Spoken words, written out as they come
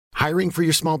Hiring for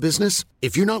your small business?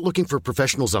 If you're not looking for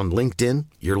professionals on LinkedIn,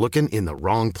 you're looking in the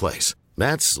wrong place.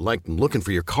 That's like looking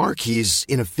for your car keys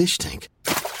in a fish tank.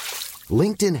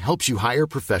 LinkedIn helps you hire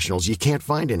professionals you can't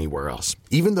find anywhere else,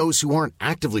 even those who aren't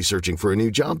actively searching for a new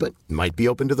job but might be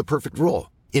open to the perfect role.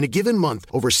 In a given month,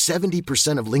 over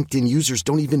 70% of LinkedIn users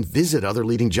don't even visit other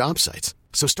leading job sites.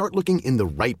 So start looking in the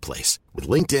right place. With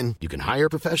LinkedIn, you can hire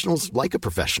professionals like a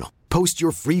professional. Post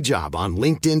your free job on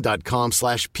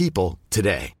linkedin.com/people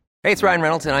today. Hey, it's Ryan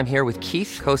Reynolds, and I'm here with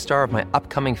Keith, co-star of my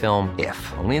upcoming film, If,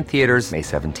 only in theaters May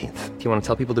 17th. Do you want to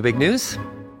tell people the big news?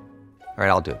 All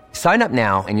right, I'll do it. Sign up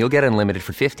now and you'll get unlimited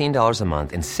for $15 a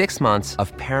month and 6 months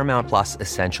of Paramount Plus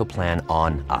Essential Plan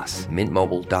on us.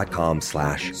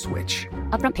 MintMobile.com/switch.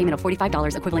 Upfront payment of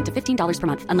 $45 equivalent to $15 per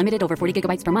month. Unlimited over 40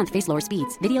 gigabytes per month. Face lower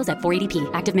speeds. Videos at 480p.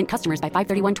 Active Mint customers by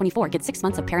 531.24 get 6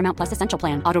 months of Paramount Plus Essential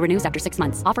Plan. Auto renews after 6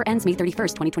 months. Offer ends May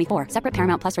 31st, 2024. Separate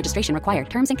Paramount Plus registration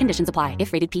required. Terms and conditions apply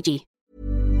if rated PG.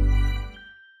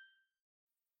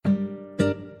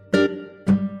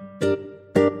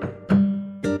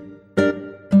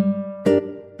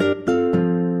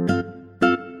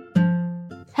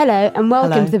 Hello and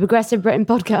welcome to the Progressive Britain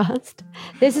podcast.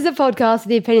 This is a podcast with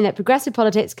the opinion that progressive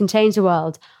politics can change the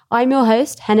world. I'm your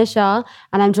host, Henna Shah,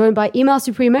 and I'm joined by Email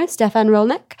Supremo, Stefan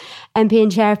Rolnick, MP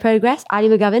and Chair of Progress, Ali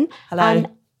McGovern, and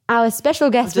our special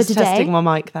guest for today... Just testing my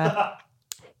mic there.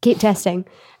 Keep testing.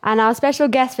 And our special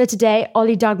guest for today,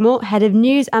 Oli Dugmore, Head of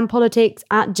News and Politics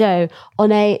at Joe,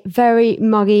 on a very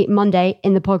muggy Monday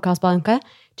in the podcast bunker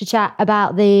to chat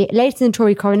about the latest in the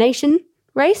Tory coronation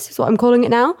race, is what I'm calling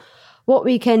it now, what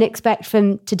we can expect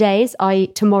from today's, i.e.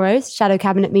 tomorrow's, shadow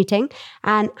cabinet meeting,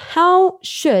 and how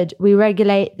should we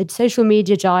regulate the social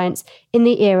media giants in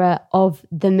the era of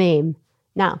the meme.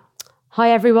 Now, hi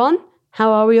everyone.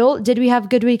 How are we all? Did we have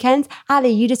good weekends?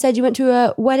 Ali, you just said you went to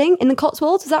a wedding in the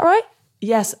Cotswolds, is that right?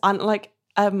 Yes, and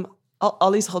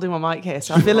Ollie's holding my mic here,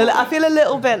 so I feel a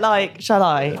little bit like,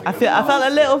 I felt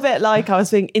a little bit like I was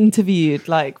being interviewed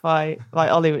by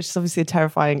Ollie, which is obviously a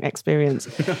terrifying experience.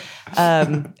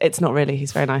 It's not really,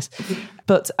 he's very nice.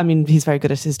 But I mean, he's very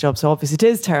good at his job, so obviously it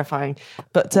is terrifying.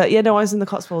 But I was in the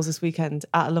Cotswolds this weekend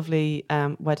at a lovely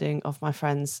wedding of my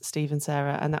friends, Steve and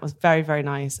Sarah, and that was very, very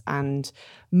nice. And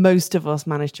most of us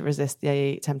managed to resist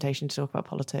the temptation to talk about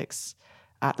politics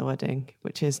at the wedding,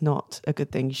 which is not a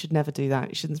good thing. You should never do that.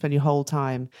 You shouldn't spend your whole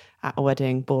time at a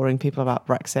wedding boring people about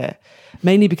Brexit,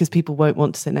 mainly because people won't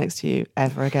want to sit next to you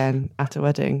ever again at a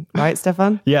wedding. Right,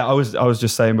 Stefan? Yeah, I was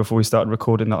just saying before we started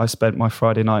recording that I spent my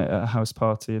Friday night at a house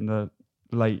party in the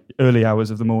early hours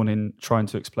of the morning trying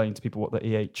to explain to people what the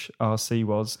EHRC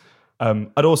was.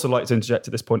 I'd also like to interject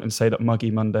at this point and say that Muggy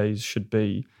Mondays should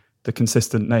be the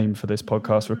consistent name for this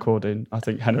podcast recording. I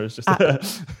think Henna is just...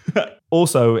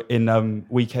 Also, in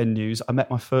weekend news, I met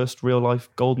my first real-life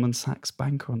Goldman Sachs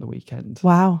banker on the weekend.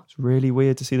 Wow. It's really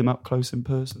weird to see them up close in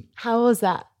person. How was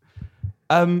that?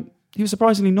 He was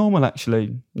surprisingly normal,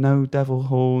 actually. No devil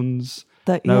horns,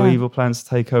 no evil plans to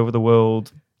take over the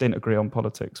world. Didn't agree on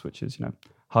politics, which is,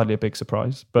 hardly a big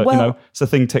surprise. But, it's a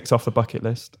thing ticked off the bucket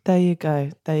list. There you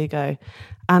go.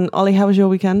 And Ollie, how was your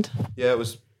weekend? Yeah, it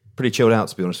was pretty chilled out,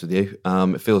 to be honest with you.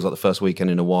 It feels like the first weekend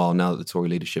in a while now that the Tory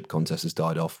leadership contest has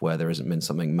died off, where there hasn't been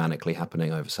something manically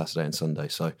happening over Saturday and Sunday.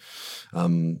 So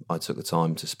I took the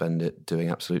time to spend it doing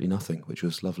absolutely nothing, which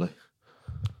was lovely.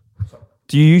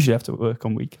 Do you usually have to work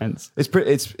on weekends? It's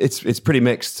pretty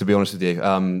mixed, to be honest with you.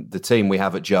 The team we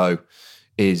have at Joe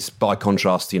is, by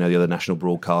contrast to the other national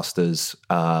broadcasters,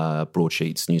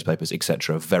 broadsheets, newspapers,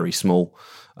 etc., very small.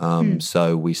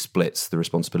 So we split the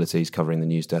responsibilities covering the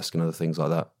news desk and other things like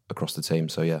that across the team.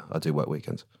 So yeah, I do work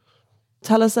weekends.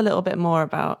 Tell us a little bit more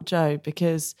about Joe,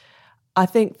 because I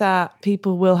think that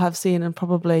people will have seen, and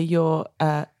probably your,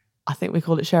 I think we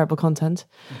call it shareable content.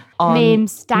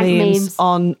 Memes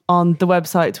on the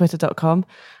website, twitter.com.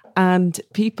 And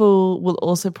people will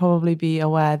also probably be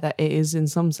aware that it is in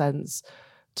some sense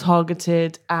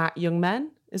targeted at young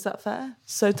men. Is that fair?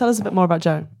 So tell us a bit more about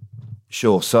Joe.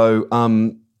 Sure. So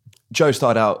Joe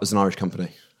started out as an Irish company,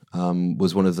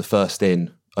 was one of the first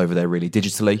in over there really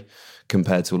digitally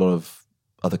compared to a lot of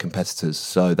other competitors.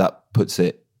 So that puts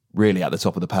it really at the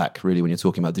top of the pack, really, when you're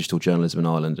talking about digital journalism in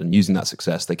Ireland. And using that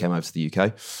success, they came over to the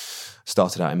UK,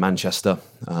 started out in Manchester,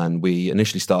 and we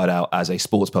initially started out as a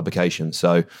sports publication,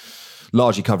 so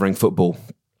largely covering football.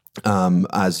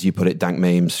 As you put it, dank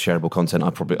memes, shareable content.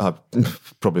 I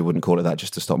probably wouldn't call it that,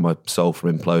 just to stop my soul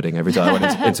from imploding every day I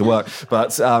went into work.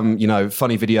 But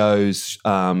funny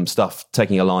videos, stuff,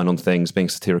 taking a line on things, being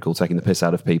satirical, taking the piss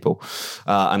out of people,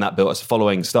 and that built us a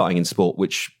following, starting in sport,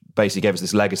 which basically gave us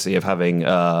this legacy of having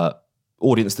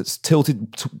audience that's tilted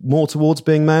more towards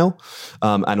being male,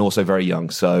 and also very young.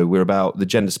 So the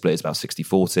gender split is about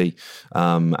 60-40,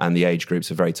 and the age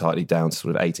groups are very tightly down to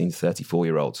sort of 18 to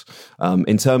 34-year-olds.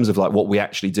 In terms of like what we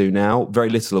actually do now, very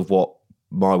little of what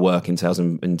my work entails,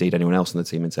 and indeed anyone else on the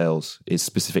team entails, is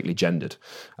specifically gendered.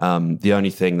 The only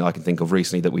thing that I can think of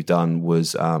recently that we've done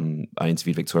was I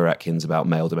interviewed Victoria Atkins about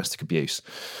male domestic abuse.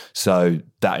 So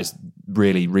that is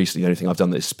really recently the only thing I've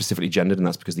done that is specifically gendered, and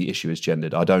that's because the issue is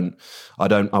gendered. I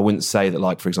wouldn't say that,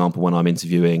 like, for example, when I'm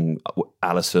interviewing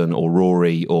Alison or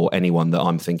Rory or anyone, that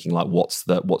I'm thinking like, what's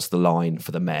the line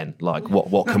for the men? Like,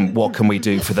 what can we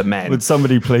do for the men? Would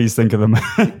somebody please think of the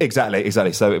men? Exactly.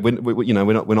 So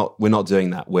we're not doing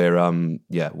that.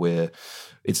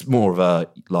 It's more of a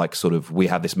like sort of, we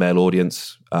have this male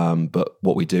audience, but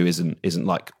what we do isn't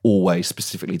like always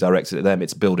specifically directed at them.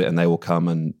 It's build it and they will come.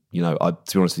 And to be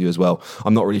honest with you as well,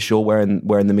 I'm not really sure where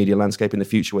in the media landscape in the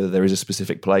future whether there is a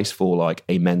specific place for like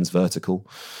a men's vertical.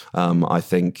 I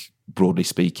think broadly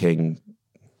speaking.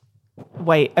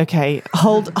 Wait, okay,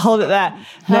 hold it there.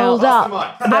 Hold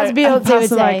up, as Beyonce would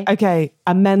say. Okay,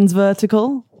 a men's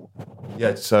vertical.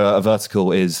 Yeah, so a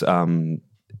vertical is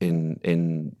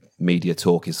in media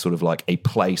talk is sort of like a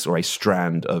place or a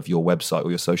strand of your website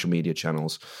or your social media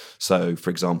channels. So,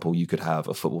 for example, you could have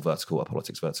a football vertical, a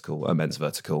politics vertical, a men's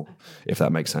vertical, if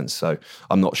that makes sense. So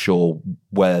I'm not sure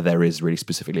whether there is really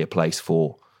specifically a place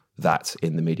for that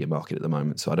in the media market at the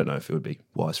moment. So I don't know if it would be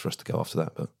wise for us to go after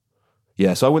that. But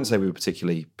yeah, so I wouldn't say we were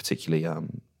particularly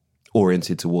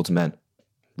oriented towards men,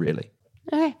 really.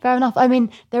 Okay, fair enough. I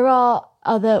mean, there are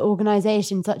other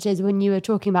organisations, such as when you were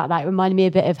talking about that, it reminded me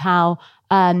a bit of how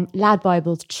Lad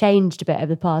Bible's changed a bit over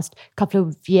the past couple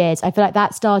of years. I feel like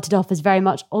that started off as very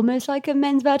much almost like a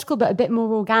men's vertical, but a bit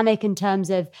more organic in terms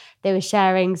of they were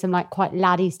sharing some like quite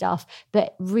laddie stuff.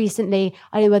 But recently,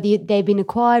 I don't know whether they've been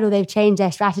acquired or they've changed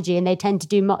their strategy, and they tend to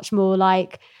do much more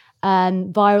like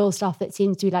viral stuff that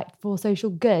seems to be like for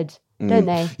social good. Don't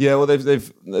they? Yeah, well,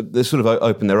 they've sort of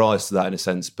opened their eyes to that in a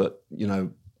sense, but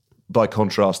by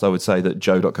contrast, I would say that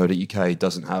joe.co.uk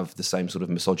doesn't have the same sort of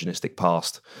misogynistic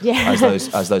past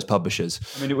as those publishers.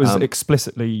 I mean, it was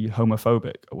explicitly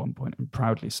homophobic at one point, and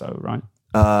proudly so, right?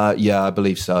 Yeah, I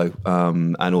believe so.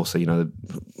 And also, we don't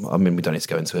need to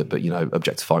go into it, but,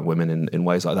 objectifying women in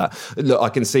ways like that. Look, I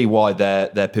can see why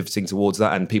they're pivoting towards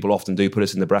that, and people often do put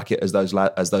us in the bracket as those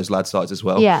lad sites as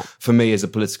well. Yeah. For me, as a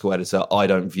political editor, I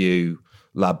don't view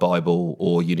Lad Bible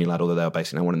or Unilad, although they are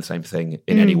basically one and the same thing,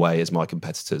 in any way as my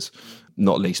competitors.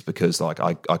 Not least because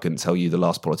I couldn't tell you the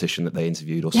last politician that they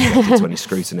interviewed or subjected to any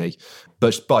scrutiny.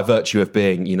 But by virtue of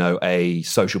being, a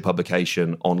social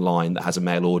publication online that has a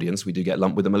male audience, we do get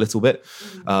lumped with them a little bit.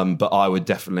 But I would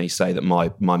definitely say that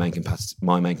my main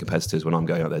competitors, when I'm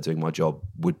going out there doing my job,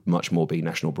 would much more be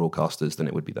national broadcasters than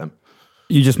it would be them.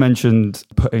 You just mentioned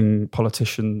putting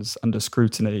politicians under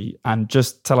scrutiny, and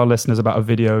just tell our listeners about a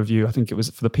video of you. I think it was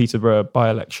for the Peterborough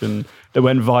by-election that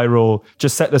went viral.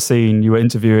 Just set the scene. You were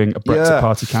interviewing a Brexit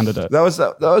Party candidate. That was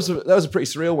a pretty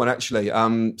surreal one, actually.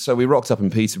 So we rocked up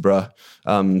in Peterborough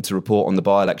to report on the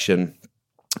by-election,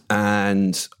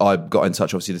 and I got in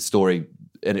touch. Obviously, the story,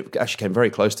 and it actually came very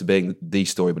close to being the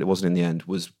story, but it wasn't in the end,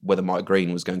 was whether Mike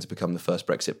Green was going to become the first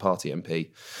Brexit Party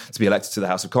MP to be elected to the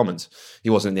House of Commons.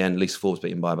 He wasn't in the end. Lisa Forbes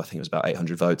beat him by, I think it was about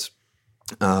 800 votes.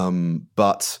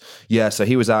 But yeah, so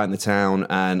he was out in the town,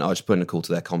 and I just put in a call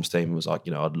to their comms team and was like,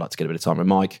 I'd like to get a bit of time with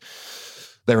Mike.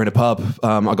 They were in a pub.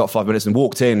 I got 5 minutes and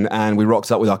walked in, and we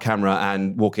rocked up with our camera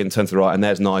and walk in, turn to the right, and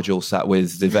there's Nigel sat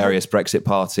with the various Brexit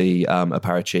Party, a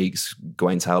pair of cheeks,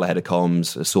 Gwen Towler, head of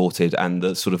comms, assorted, and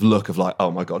the sort of look of like,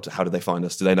 oh my God, how did they find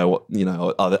us? Do they know what,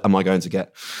 am I going to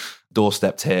get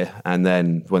doorstepped here? And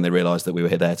then when they realised that we were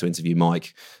there to interview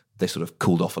Mike, they sort of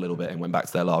cooled off a little bit and went back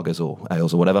to their lagers or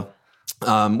ales or whatever.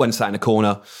 Went and sat in a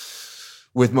corner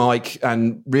with Mike,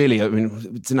 and really, I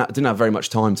mean, didn't have very much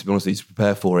time, to be honest with you, to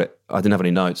prepare for it. I didn't have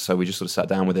any notes, so we just sort of sat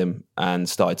down with him and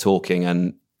started talking.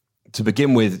 And to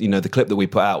begin with, the clip that we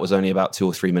put out was only about 2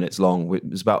 or 3 minutes long. It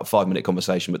was about a 5-minute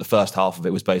conversation, but the first half of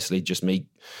it was basically just me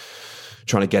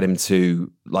trying to get him to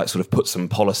like sort of put some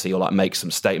policy or like make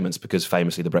some statements, because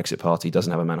famously the Brexit Party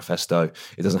doesn't have a manifesto,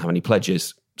 it doesn't have any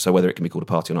pledges. So whether it can be called a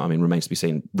party or not, remains to be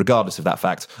seen. Regardless of that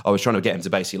fact, I was trying to get him to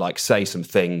basically like say some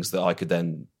things that I could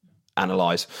then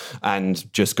analyse,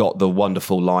 and just got the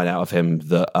wonderful line out of him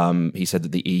that he said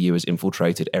that the EU has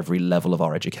infiltrated every level of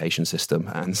our education system.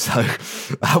 And so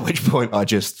at which point I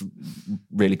just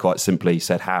really quite simply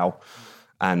said how,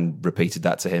 and repeated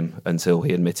that to him until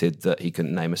he admitted that he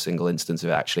couldn't name a single instance of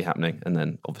it actually happening. And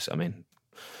then obviously,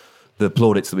 the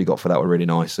plaudits that we got for that were really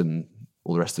nice and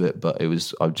all the rest of it, but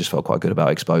I just felt quite good about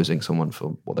exposing someone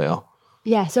for what they are.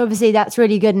 Yeah, so obviously that's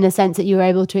really good in the sense that you were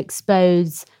able to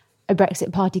expose a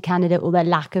Brexit Party candidate or their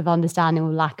lack of understanding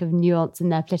or lack of nuance in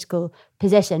their political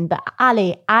position. But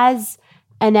Ali, as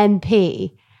an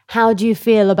MP, how do you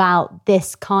feel about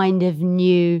this kind of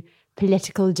new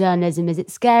political journalism? Is it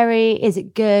scary? Is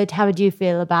it good? How would you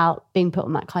feel about being put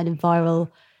on that kind of viral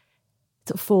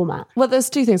sort of format? Well, there's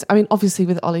two things. I mean, obviously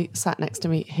with Oli sat next to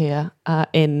me here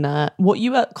in what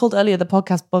you called earlier the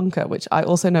podcast bunker, which I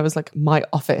also know is like my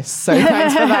office. So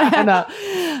thanks for that.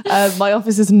 And, my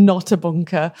office is not a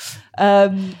bunker.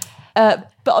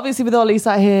 But obviously with Oli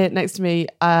sat here next to me,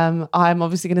 I'm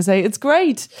obviously going to say it's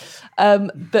great.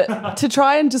 But to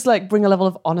try and just like bring a level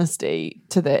of honesty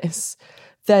to this,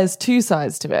 there's two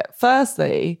sides to it.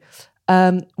 Firstly,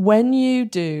 when you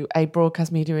do a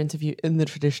broadcast media interview in the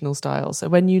traditional style, so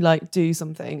when you like do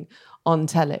something on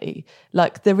telly,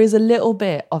 like there is a little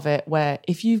bit of it where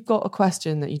if you've got a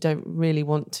question that you don't really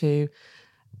want to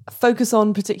focus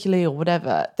on particularly or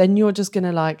whatever, then you're just going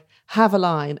to like have a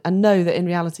line and know that in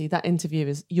reality that interview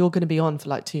is you're going to be on for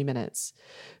like 2 minutes.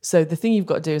 So the thing you've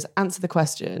got to do is answer the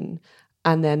question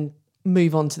and then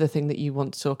move on to the thing that you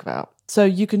want to talk about. So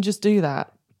you can just do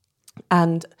that.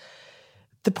 And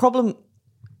the problem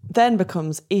then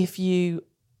becomes if you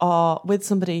are with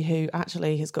somebody who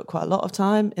actually has got quite a lot of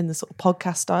time in the sort of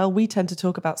podcast style, we tend to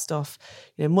talk about stuff,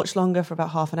 much longer for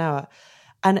about half an hour.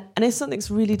 And if something's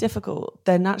really difficult,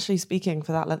 then actually speaking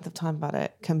for that length of time about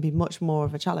it can be much more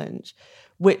of a challenge,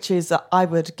 which is, I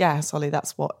would guess, Oli,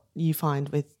 that's what you find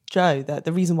with Joe, that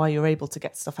the reason why you're able to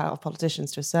get stuff out of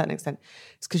politicians to a certain extent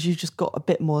is because you've just got a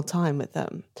bit more time with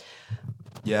them.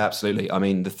 Yeah, absolutely. I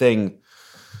mean, the thing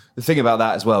about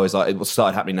that as well is like what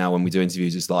started happening now when we do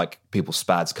interviews is like people's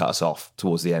spads cut us off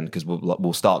towards the end because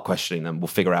we'll start questioning them. We'll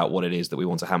figure out what it is that we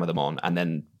want to hammer them on and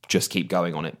then just keep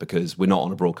going on it because we're not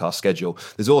on a broadcast schedule.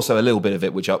 There's also a little bit of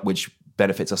it which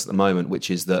benefits us at the moment, which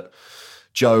is that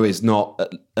Joe is not,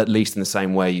 at least in the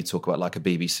same way you talk about like a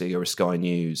BBC or a Sky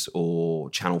News or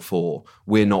Channel 4,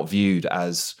 we're not viewed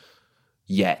as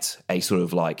yet a sort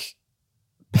of like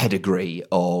pedigree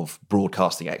of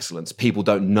broadcasting excellence. People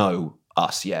don't know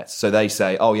us yet. So they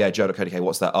say, oh yeah, Joe.co.uk,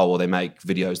 what's that? Oh, well, they make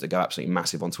videos that go absolutely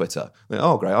massive on Twitter. Like,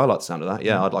 oh, great, I like the sound of that.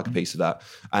 Yeah, I'd like a piece of that.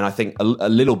 And I think a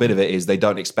little bit of it is they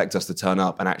don't expect us to turn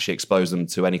up and actually expose them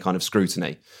to any kind of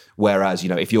scrutiny. Whereas,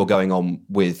 if you're going on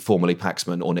with formerly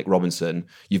Paxman or Nick Robinson,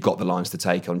 you've got the lines to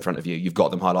take in front of you. You've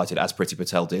got them highlighted as Priti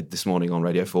Patel did this morning on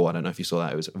Radio 4. I don't know if you saw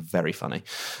that. It was very funny.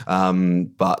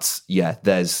 But yeah,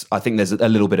 I think there's a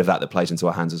little bit of that plays into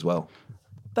our hands as well.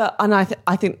 But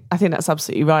I think that's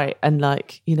absolutely right. And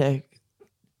like,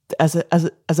 as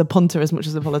a punter as much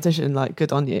as a politician, like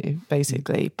good on you,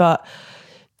 basically. But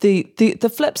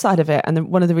the flip side of it, and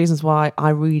one of the reasons why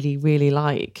I really, really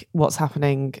like what's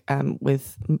happening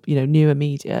with newer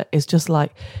media is just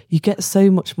like you get so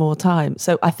much more time.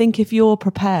 So I think if you're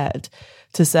prepared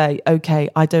to say, okay,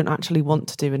 I don't actually want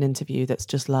to do an interview that's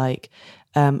just like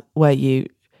where you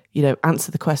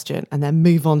answer the question and then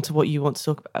move on to what you want to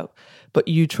talk about. But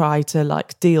you try to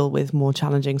like deal with more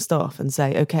challenging stuff and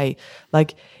say, okay,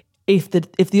 like if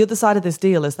the other side of this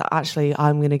deal is that actually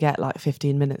I'm going to get like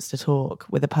 15 minutes to talk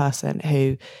with a person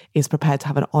who is prepared to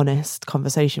have an honest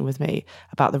conversation with me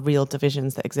about the real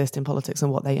divisions that exist in politics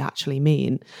and what they actually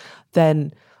mean,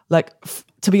 then like,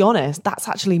 to be honest, that's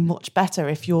actually much better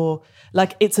if you're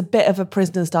like, it's a bit of a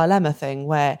prisoner's dilemma thing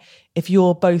where if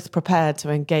you're both prepared to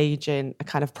engage in a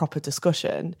kind of proper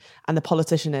discussion and the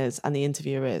politician is and the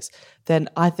interviewer is, then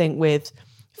I think with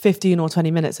 15 or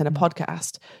 20 minutes in a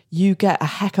podcast, you get a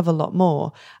heck of a lot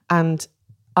more. And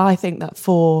I think that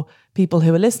for people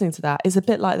who are listening to that, is a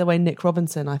bit like the way Nick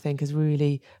Robinson, I think, has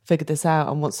really figured this out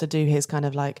and wants to do his kind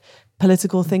of like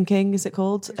political thinking, is it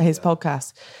called? His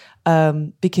podcast.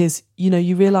 Because,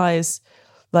 you realise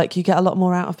like you get a lot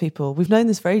more out of people. We've known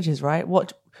this for ages, right?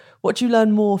 What do you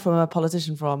learn more from a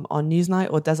politician from on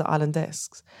Newsnight or Desert Island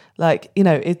Discs? Like,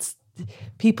 it's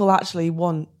people actually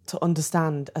want to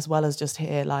understand as well as just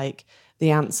hear like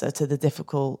the answer to the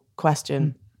difficult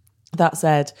question. That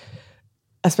said,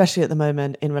 especially at the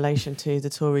moment in relation to the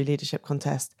Tory leadership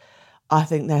contest, I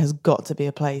think there has got to be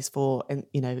a place for,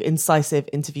 incisive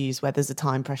interviews where there's a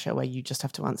time pressure where you just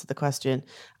have to answer the question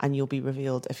and you'll be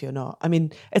revealed if you're not. I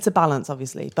mean, it's a balance,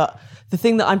 obviously. But the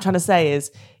thing that I'm trying to say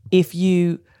is if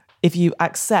you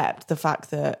accept the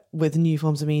fact that with new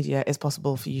forms of media, it's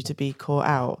possible for you to be caught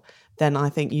out, then I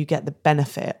think you get the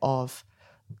benefit of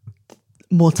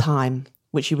more time,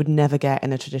 which you would never get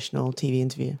in a traditional TV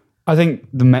interview. I think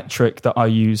the metric that I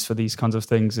use for these kinds of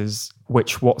things is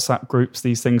which WhatsApp groups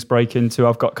these things break into.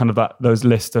 I've got kind of those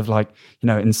list of like,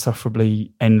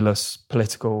 insufferably endless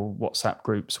political WhatsApp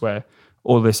groups where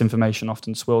all this information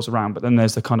often swirls around. But then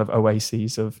there's the kind of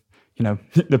oases of, you know,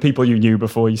 the people you knew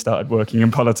before you started working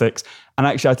in politics. And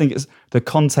actually, I think it's the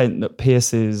content that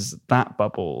pierces that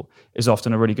bubble is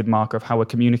often a really good marker of how we're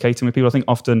communicating with people. I think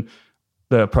often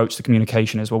the approach to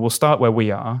communication is, well, we'll start where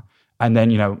we are. And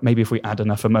then, you know, maybe if we add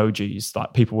enough emojis,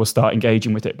 like people will start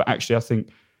engaging with it. But actually, I think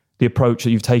the approach that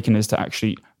you've taken is to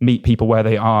actually meet people where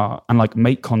they are and like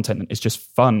make content that is just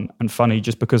fun and funny,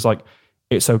 just because like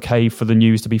it's okay for the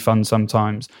news to be fun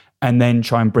sometimes, and then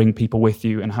try and bring people with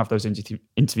you and have those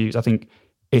interviews. I think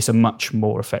it's a much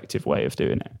more effective way of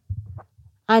doing it.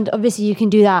 And obviously you can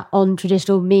do that on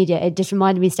traditional media. It just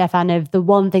reminded me, Stefan, of the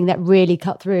one thing that really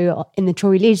cut through in the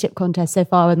Tory leadership contest so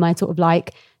far with my sort of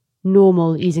like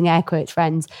normal, using air quotes,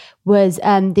 friends, was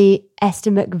the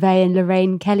Esther McVey and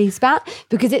Lorraine Kelly spat,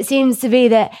 because it seems to be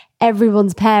that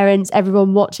everyone's parents,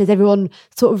 everyone watches, everyone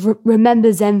sort of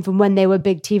remembers them from when they were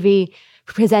big TV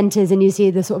presenters, and you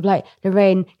see the sort of like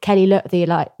Lorraine Kelly look, the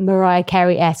like Mariah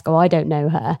Carey-esque, oh, I don't know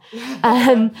her.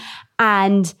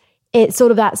 And it's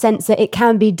sort of that sense that it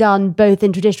can be done both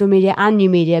in traditional media and new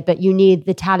media, but you need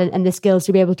the talent and the skills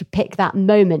to be able to pick that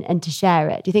moment and to share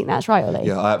it. Do you think that's right, Oli?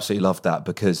 Yeah, I absolutely loved that,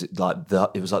 because like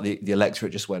it was like the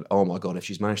electorate just went, oh my God, if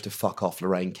she's managed to fuck off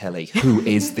Lorraine Kelly, who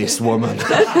is this woman?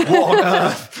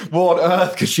 What on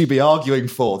earth could she be arguing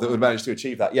for that would manage to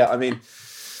achieve that? Yeah, I mean,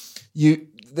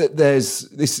 there's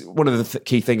this, one of the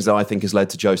key things that I think has led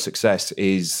to Joe's success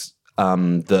is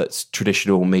that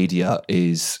traditional media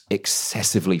is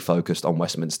excessively focused on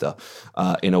Westminster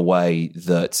in a way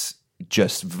that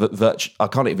just I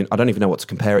don't even know what to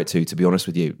compare it to be honest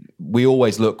with you. We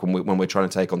always look when we're trying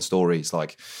to take on stories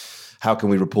like, how can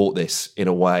we report this in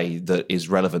a way that is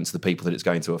relevant to the people that it's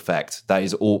going to affect? That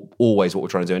is always what we're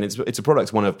trying to do. And it's a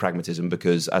product, one, of pragmatism,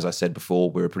 because as I said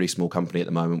before, we're a pretty small company at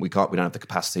the moment. We don't have the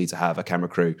capacity to have a camera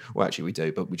crew. Well, actually we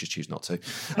do, but we just choose not to.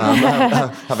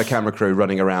 Have a camera crew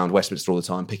running around Westminster all the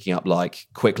time, picking up like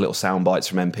quick little sound bites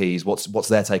from MPs. What's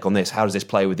their take on this? How does this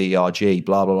play with the ERG?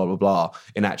 Blah, blah, blah, blah, blah.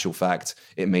 In actual fact,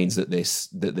 it means that this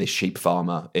sheep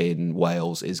farmer in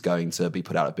Wales is going to be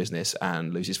put out of business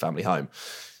and lose his family home.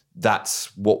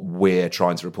 That's what we're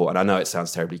trying to report. And I know it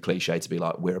sounds terribly cliche to be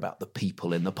like, we're about the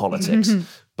people in the politics,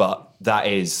 but that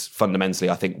is fundamentally,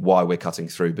 I think, why we're cutting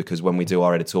through, because when we do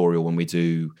our editorial, when we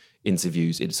do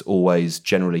interviews, it's always,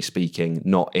 generally speaking,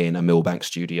 not in a Millbank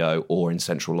studio or in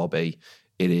Central Lobby.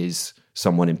 It is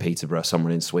someone in Peterborough,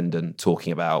 someone in Swindon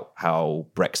talking about how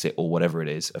Brexit or whatever it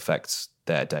is affects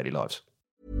their daily lives.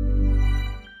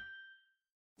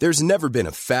 There's never been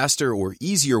a faster or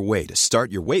easier way to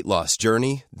start your weight loss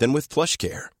journey than with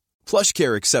PlushCare.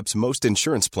 PlushCare accepts most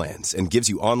insurance plans and gives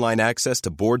you online access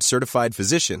to board-certified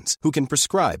physicians who can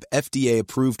prescribe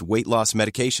FDA-approved weight loss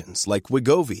medications like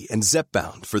Wegovy and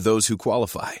Zepbound for those who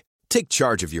qualify. Take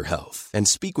charge of your health and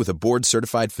speak with a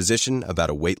board-certified physician about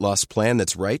a weight loss plan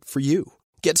that's right for you.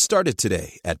 Get started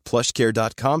today at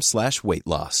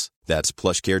plushcare.com/weight-loss. That's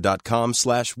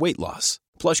plushcare.com/weight-loss.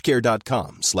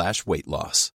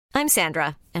 plushcare.com/weight-loss. I'm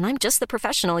Sandra, and I'm just the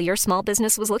professional your small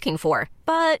business was looking for.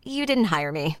 But you didn't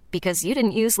hire me because you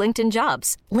didn't use LinkedIn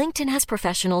Jobs. LinkedIn has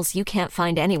professionals you can't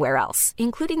find anywhere else,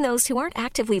 including those who aren't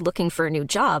actively looking for a new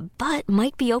job, but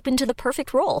might be open to the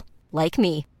perfect role, like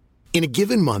me. In a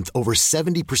given month, over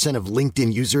 70% of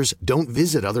LinkedIn users don't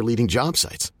visit other leading job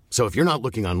sites. So if you're not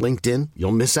looking on LinkedIn,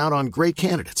 you'll miss out on great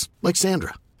candidates like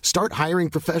Sandra. Start hiring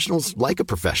professionals like a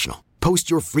professional. Post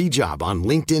your free job on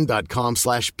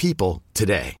linkedin.com/people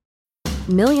today.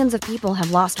 Millions of people have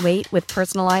lost weight with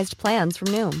personalized plans from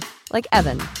Noom. Like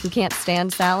Evan, who can't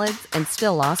stand salads and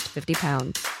still lost 50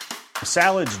 pounds.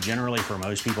 Salads generally for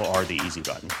most people are the easy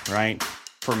button, right?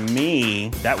 For me,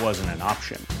 that wasn't an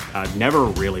option. I never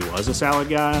really was a salad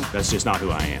guy. That's just not who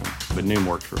I am. But Noom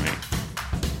worked for me.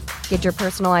 Get your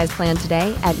personalized plan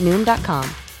today at Noom.com.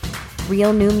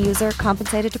 Real Noom user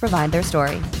compensated to provide their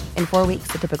story. In 4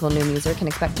 weeks, the typical Noom user can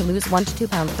expect to lose 1 to 2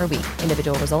 pounds per week.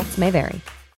 Individual results may vary.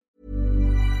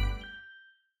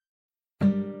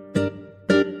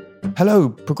 Hello,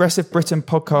 Progressive Britain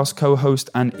podcast co-host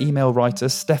and email writer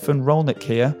Stefan Rolnick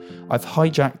here. I've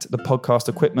hijacked the podcast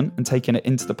equipment and taken it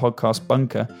into the podcast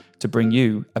bunker to bring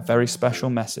you a very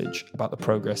special message about the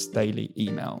Progress Daily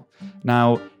email.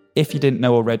 Now, if you didn't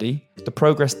know already, the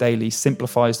Progress Daily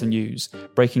simplifies the news,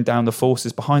 breaking down the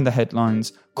forces behind the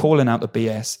headlines, calling out the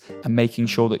BS, and making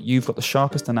sure that you've got the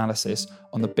sharpest analysis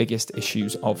on the biggest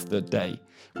issues of the day.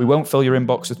 We won't fill your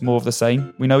inbox with more of the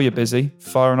same. We know you're busy,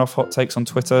 firing off hot takes on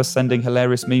Twitter, sending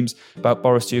hilarious memes about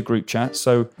Boris to your group chat,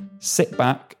 so sit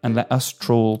back and let us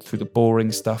trawl through the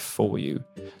boring stuff for you.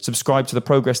 Subscribe to the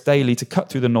Progress Daily to cut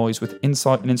through the noise with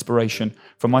insight and inspiration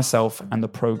from myself and the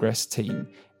Progress team.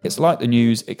 It's like the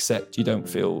news, except you don't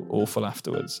feel awful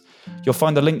afterwards. You'll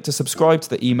find the link to subscribe to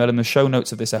the email in the show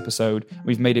notes of this episode.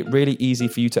 We've made it really easy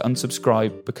for you to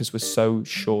unsubscribe because we're so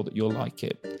sure that you'll like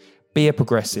it. Be a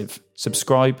progressive.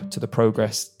 Subscribe to The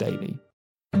Progress Daily.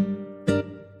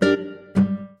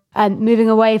 Moving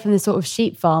away from the sort of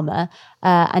sheep farmer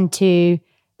and to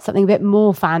something a bit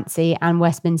more fancy and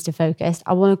Westminster focused,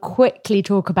 I want to quickly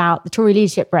talk about the Tory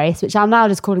leadership race, which I'm now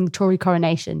just calling the Tory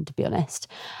coronation, to be honest.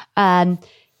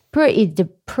 Pretty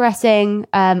depressing.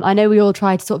 I know we all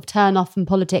tried to sort of turn off from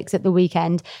politics at the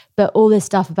weekend, but all this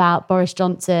stuff about Boris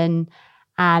Johnson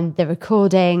and the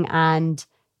recording and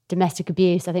domestic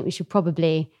abuse, I think we should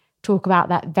probably talk about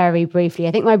that very briefly.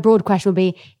 I think my broad question will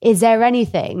be, is there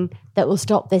anything that will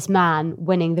stop this man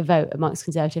winning the vote amongst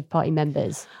Conservative Party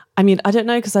members? I mean, I don't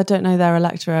know, because I don't know their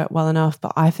electorate well enough,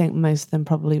 but I think most of them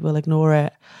probably will ignore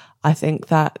it. I think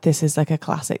that this is like a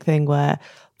classic thing where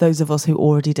those of us who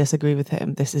already disagree with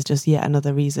him, this is just yet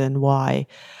another reason why.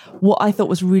 What I thought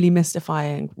was really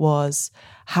mystifying was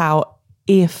how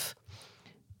if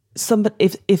this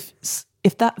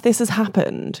has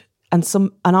happened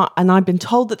and I've been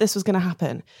told that this was going to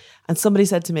happen, and somebody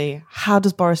said to me, how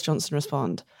does Boris Johnson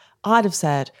respond? I'd have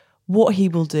said, what he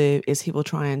will do is he will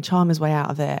try and charm his way out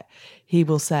of it. He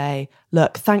will say,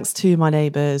 look, thanks to my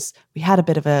neighbours, we had a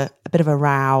bit of a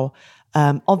row.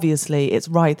 Obviously, it's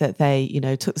right that they,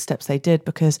 took the steps they did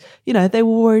because, they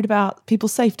were worried about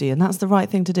people's safety, and that's the right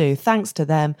thing to do. Thanks to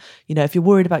them. If you're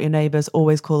worried about your neighbours,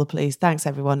 always call the police. Thanks,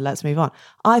 everyone. Let's move on.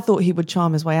 I thought he would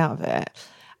charm his way out of it,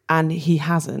 and he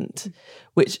hasn't,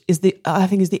 which is I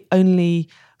think is the only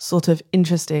sort of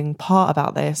interesting part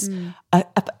about this,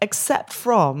 except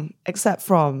from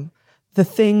the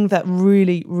thing that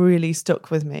really, really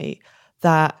stuck with me,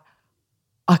 that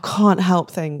I can't help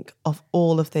think of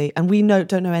all of and we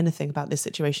don't know anything about this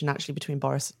situation actually between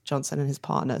Boris Johnson and his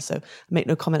partner, so I make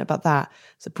no comment about that.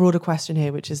 It's a broader question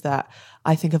here, which is that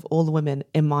I think of all the women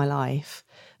in my life,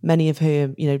 many of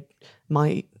whom,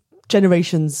 my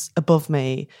generations above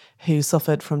me, who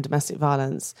suffered from domestic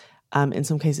violence, in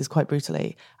some cases quite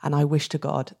brutally, and I wish to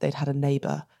God they'd had a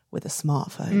neighbour with a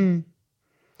smartphone.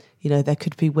 There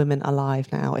could be women alive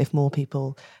now if more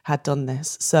people had done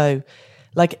this. So,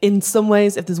 like, in some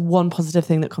ways, if there's one positive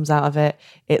thing that comes out of it,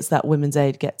 it's that Women's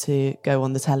Aid get to go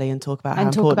on the telly and talk about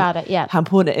how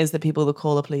important it is that people will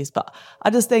call the police. But I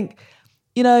just think,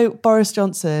 Boris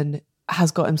Johnson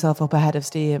has got himself up ahead of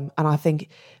steam, and I think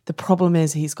the problem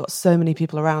is he's got so many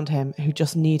people around him who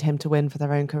just need him to win for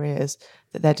their own careers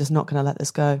that they're just not going to let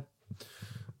this go.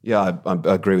 Yeah, I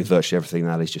agree with virtually everything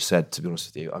that Ali's just said, to be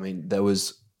honest with you. I mean, there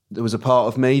was a part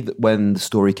of me that when the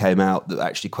story came out that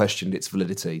actually questioned its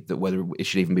validity, that whether it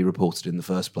should even be reported in the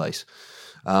first place.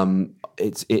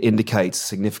 It indicates a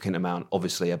significant amount,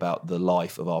 obviously, about the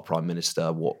life of our Prime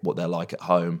Minister, what they're like at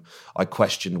home. I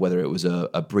questioned whether it was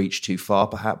a breach too far,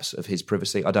 perhaps, of his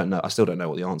privacy. I don't know. I still don't know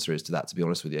what the answer is to that, to be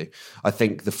honest with you. I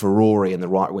think the furore in the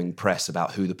right-wing press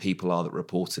about who the people are that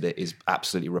reported it is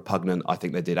absolutely repugnant. I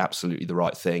think they did absolutely the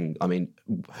right thing. I mean,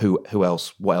 who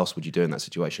else? What else would you do in that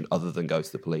situation other than go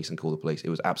to the police and call the police? It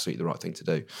was absolutely the right thing to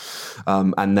do.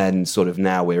 And then sort of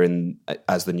now we're in,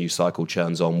 as the news cycle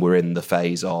churns on, we're in the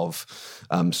phase of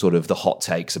sort of the hot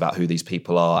takes about who these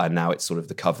people are, and now it's sort of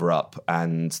the cover-up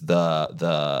and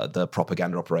the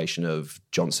propaganda operation of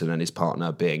Johnson and his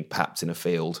partner being papped in a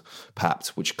field,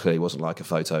 which clearly wasn't like a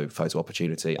photo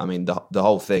opportunity. I mean, the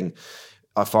whole thing,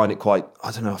 I find it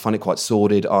quite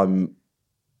sordid.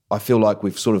 I feel like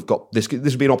we've sort of got this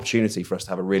would be an opportunity for us to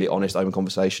have a really honest, open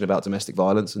conversation about domestic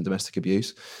violence and domestic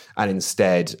abuse. And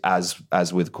instead, as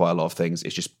with quite a lot of things,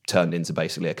 it's just turned into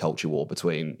basically a culture war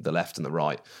between the left and the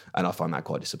right. And I find that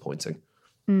quite disappointing.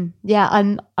 Yeah,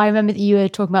 I remember that you were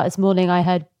talking about this morning. I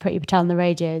heard Priti Patel on the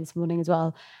radio this morning as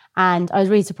well. And I was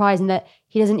really surprised in that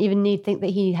he doesn't even think that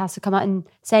he has to come out and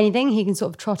say anything. He can sort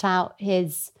of trot out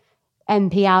his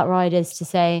MP outriders to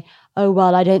say, oh,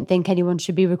 well, I don't think anyone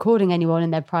should be recording anyone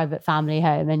in their private family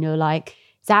home. And you're like,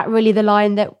 is that really the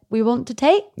line that we want to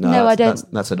take? No, I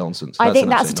don't. That's a nonsense. I think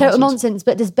that's a total nonsense.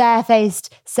 But just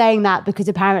barefaced saying that because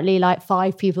apparently like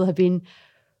 5 people have been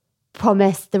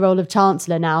promised the role of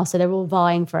Chancellor now, so they're all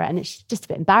vying for it. And it's just a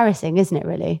bit embarrassing, isn't it,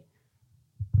 really?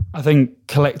 I think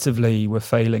collectively we're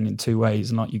failing in 2 ways.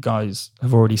 And like you guys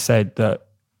have already said, that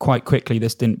quite quickly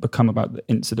this didn't become about the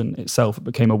incident itself. It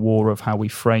became a war of how we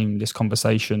frame this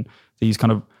conversation. These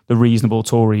kind of the reasonable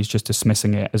Tories just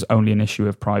dismissing it as only an issue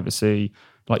of privacy.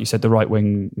 Like you said, the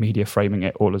right-wing media framing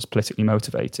it all as politically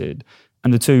motivated.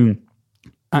 And the 2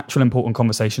 actual important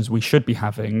conversations we should be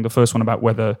having, the first one about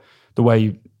whether the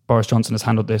way Boris Johnson has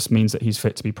handled this means that he's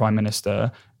fit to be Prime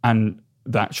Minister, and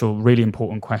the actual really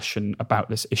important question about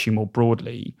this issue more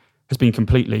broadly has been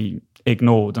completely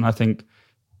ignored. And I think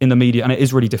in the media, and it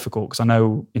is really difficult because I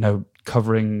know,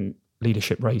 covering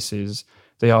leadership races,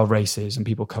 they are races and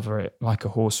people cover it like a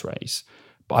horse race.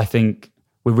 But I think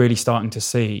we're really starting to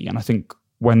see, and I think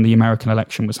when the American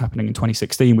election was happening in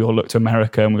 2016, we all looked to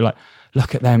America and we were like,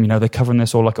 look at them, they're covering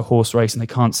this all like a horse race and they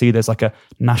can't see there's like a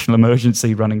national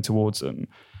emergency running towards them.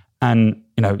 And,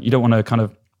 you don't want to kind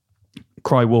of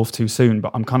cry wolf too soon,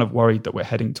 but I'm kind of worried that we're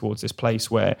heading towards this place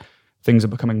where things are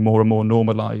becoming more and more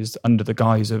normalized under the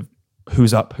guise of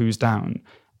who's up, who's down.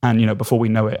 And, before we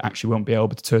know it, actually won't be able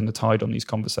to turn the tide on these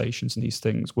conversations, and these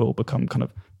things will become kind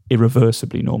of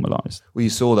irreversibly normalised. Well, you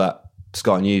saw that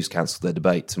Sky News cancelled their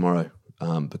debate tomorrow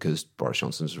because Boris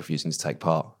Johnson was refusing to take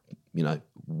part.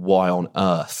 Why on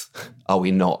earth are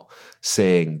we not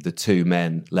seeing the two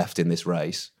men left in this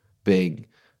race being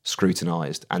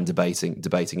scrutinised and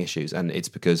debating issues? And it's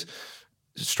because,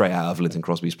 straight out of Linton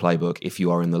Crosby's playbook, if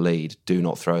you are in the lead, do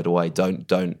not throw it away. Don't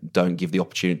give the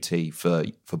opportunity for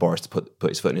Boris to put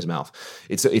his foot in his mouth.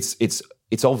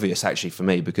 It's obvious actually for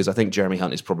me, because I think Jeremy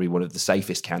Hunt is probably one of the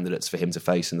safest candidates for him to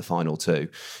face in the final two.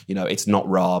 It's not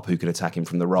Raab who can attack him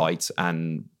from the right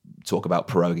and talk about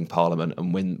proroguing Parliament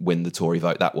and win the Tory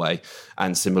vote that way.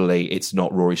 And similarly, it's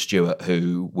not Rory Stewart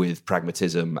who, with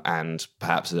pragmatism and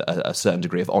perhaps a certain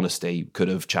degree of honesty, could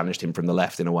have challenged him from the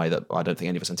left in a way that I don't think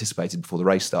any of us anticipated before the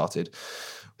race started.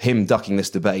 Him ducking this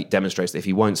debate demonstrates that if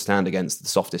he won't stand against the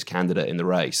softest candidate in the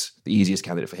race, the easiest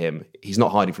candidate for him, he's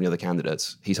not hiding from the other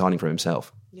candidates, he's hiding from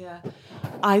himself. Yeah,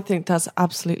 I think that's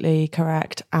absolutely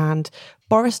correct. And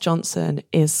Boris Johnson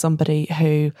is somebody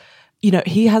who,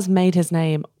 he has made his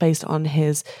name based on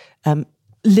his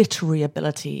literary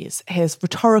abilities, his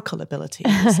rhetorical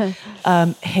abilities,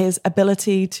 his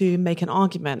ability to make an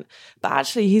argument. But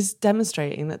actually, he's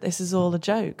demonstrating that this is all a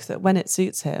joke, that when it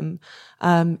suits him,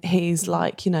 he's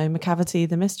like, McCavity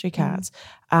the mystery cat.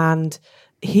 And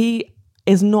he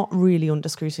is not really under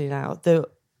scrutiny now. The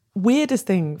weirdest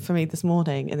thing for me this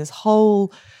morning in this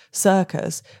whole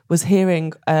circus was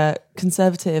hearing a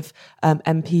Conservative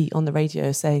MP on the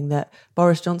radio saying that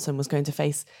Boris Johnson was going to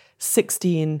face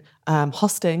 16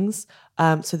 hostings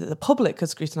so that the public could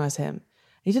scrutinise him.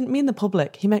 He didn't mean the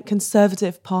public. He meant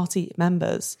Conservative Party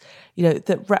members,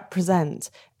 that represent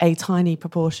a tiny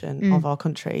proportion of our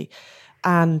country.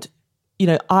 And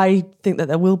I think that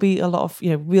there will be a lot of,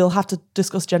 we'll have to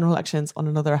discuss general elections on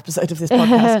another episode of this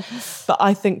podcast. But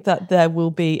I think that there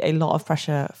will be a lot of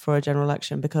pressure for a general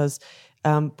election because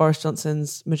Boris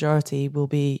Johnson's majority will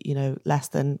be, less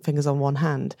than fingers on one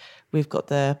hand. We've got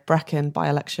the Brecon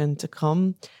by-election to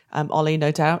come. Ollie,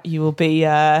 no doubt, you will be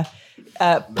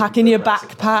packing your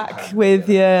backpack with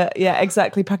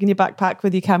packing your backpack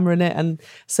with your camera in it and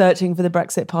searching for the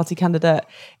Brexit Party candidate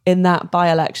in that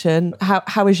by-election.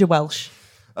 How is your Welsh?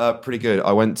 Pretty good.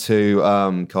 I went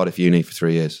to Cardiff Uni for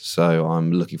 3 years, so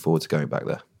I'm looking forward to going back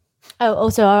there. Oh,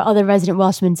 also, our other resident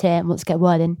Welshman's here and wants to get a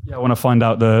word in. Yeah, I want to find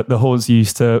out the halls you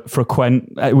used to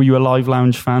frequent. Were you a Live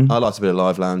Lounge fan? I liked a bit of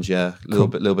Live Lounge, yeah. A little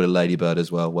bit of Ladybird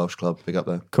as well, Welsh club, big up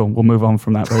there. Cool, we'll move on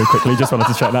from that very quickly. Just wanted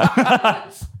to check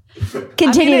that.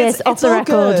 Continue this off the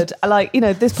record.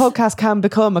 Good. This podcast can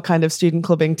become a kind of student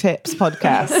clubbing tips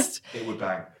podcast. It would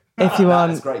bang. If you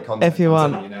want. That's great content. If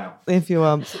you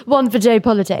want. One for Joe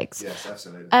Politics. Yes,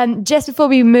 absolutely. Just before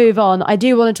we move on, I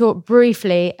do want to talk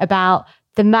briefly about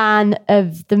the man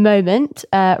of the moment,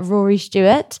 Rory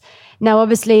Stewart. Now,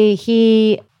 obviously,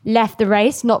 he left the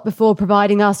race not before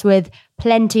providing us with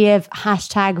plenty of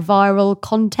hashtag viral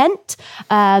content.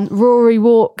 Rory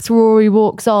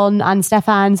walks on, and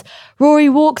Stefan's Rory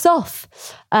walks off,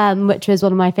 which was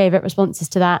one of my favourite responses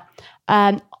to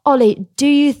that. Ollie, do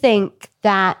you think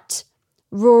that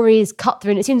Rory's cut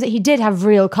through, and it seems that he did have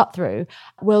real cut through,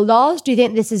 will last? Do you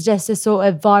think this is just a sort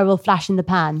of viral flash in the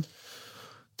pan?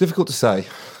 Difficult to say.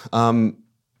 I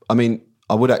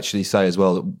would actually say as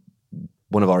well that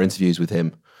one of our interviews with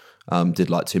him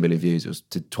did like 2 million views. It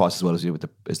did twice as well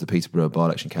as the Peterborough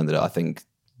by-election candidate. I think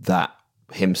that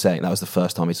him saying that was the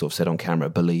first time he sort of said on camera,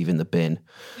 "Believe in the bin,"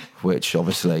 which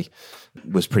obviously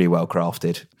was pretty well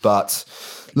crafted. But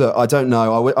look, I don't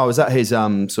know. I was at his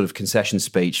sort of concession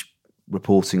speech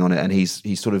reporting on it, and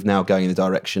he's sort of now going in the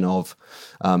direction of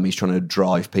he's trying to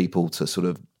drive people to sort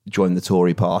of join the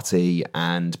Tory party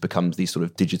and become these sort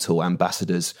of digital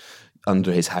ambassadors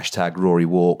under his hashtag Rory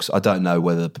Walks. I don't know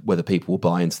whether people will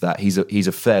buy into that. He's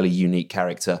a fairly unique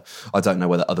character. I don't know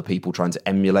whether other people trying to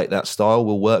emulate that style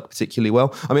will work particularly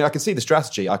well. I mean, I can see the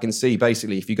strategy. I can see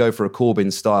basically if you go for a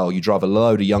Corbyn style, you drive a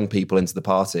load of young people into the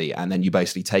party and then you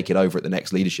basically take it over at the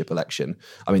next leadership election.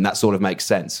 I mean, that sort of makes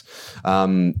sense.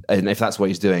 And if that's what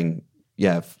he's doing,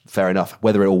 yeah, fair enough.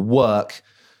 Whether it'll work,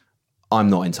 I'm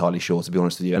not entirely sure, to be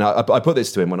honest with you. And I put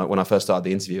this to him when I first started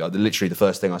the interview. Literally, the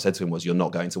first thing I said to him was, "You're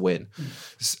not going to win,"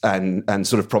 and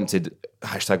sort of prompted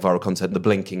 #viral content, the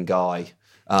blinking guy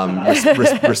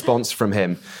response from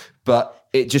him. But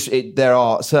there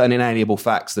are certain inalienable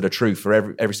facts that are true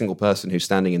for every single person who's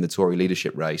standing in the Tory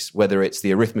leadership race, whether it's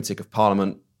the arithmetic of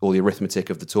Parliament or the arithmetic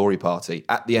of the Tory party.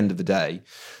 At the end of the day,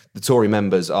 the Tory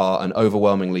members are an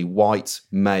overwhelmingly white,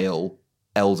 male,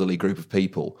 elderly group of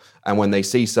people, and when they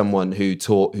see someone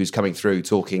who's coming through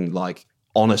talking like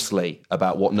honestly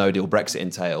about what no deal Brexit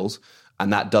entails,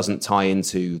 and that doesn't tie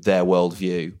into their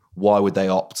worldview, why would they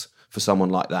opt for someone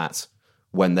like that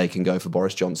when they can go for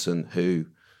Boris Johnson, who,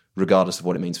 regardless of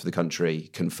what it means for the country,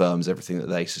 confirms everything that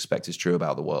they suspect is true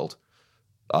about the world?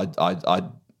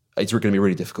 It's going to be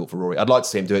really difficult for Rory. I'd like to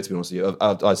see him do it, to be honest with you.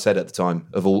 I said at the time,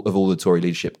 of all the Tory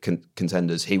leadership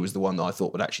contenders, he was the one that I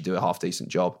thought would actually do a half decent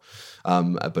job.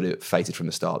 But it fated from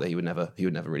the start that he would never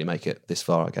really make it this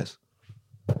far, I guess.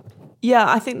 Yeah,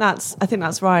 I think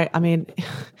that's right. I mean,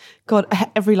 God,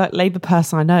 every Labour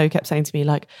person I know kept saying to me,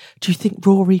 like, "Do you think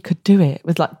Rory could do it?"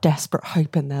 with like desperate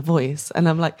hope in their voice, and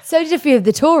I'm like, so did a few of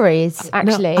the Tories,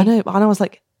 actually. No, I know, and I was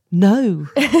like, no.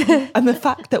 And the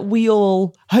fact that we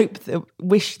all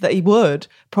wish that he would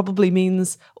probably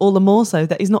means all the more so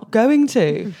that he's not going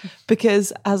to,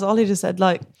 because as Oli just said,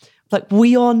 like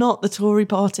we are not the Tory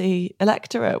party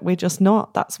electorate. We're just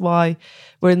not. That's why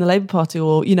we're in the Labour Party,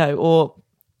 or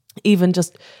even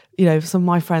just, some of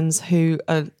my friends who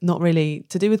are not really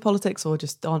to do with politics or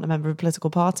just aren't a member of a political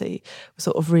party were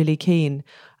sort of really keen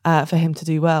for him to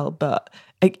do well. But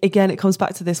again, it comes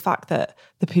back to this fact that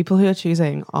the people who are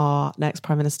choosing our next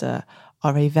Prime Minister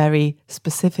are a very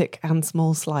specific and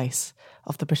small slice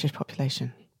of the British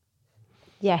population.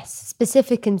 Yes,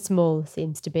 specific and small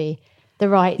seems to be the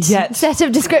right set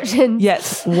of descriptions.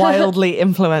 Yet wildly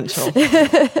influential.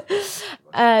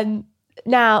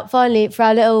 Now, finally, for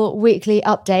our little weekly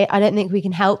update, I don't think we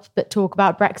can help but talk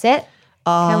about Brexit.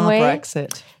 Can we?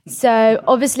 Brexit. So,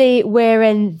 obviously, we're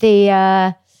in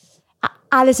the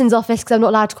Alison's office, because I'm not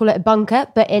allowed to call it a bunker,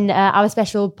 but in our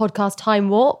special podcast Time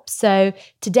Warp. So,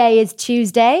 today is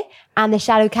Tuesday, and the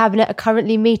Shadow Cabinet are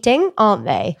currently meeting, aren't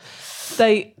they?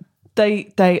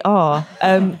 They are.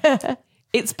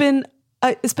 It's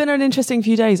been an interesting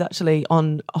few days, actually,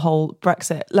 on whole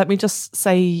Brexit. Let me just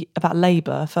say about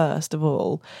Labour, first of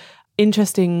all.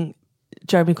 Interesting,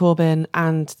 Jeremy Corbyn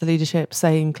and the leadership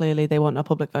saying clearly they want a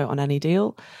public vote on any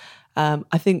deal.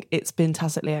 I think it's been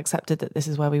tacitly accepted that this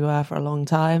is where we were for a long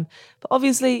time. But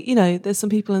obviously, there's some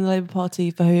people in the Labour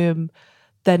Party for whom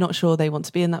they're not sure they want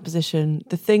to be in that position.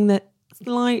 The thing that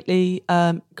slightly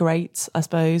grates, I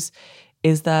suppose,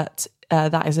 is that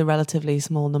that is a relatively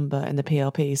small number in the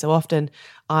PLP. So often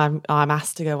I'm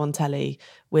asked to go on telly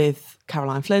with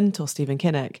Caroline Flint or Stephen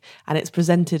Kinnock, and it's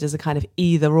presented as a kind of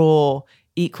either or,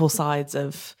 equal sides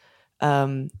of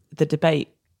the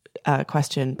debate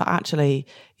question. But actually,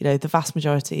 the vast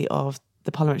majority of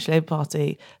the Parliamentary Labour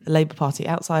Party, the Labour Party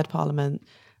outside Parliament,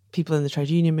 people in the trade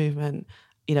union movement,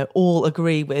 all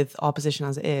agree with our position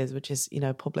as it is, which is,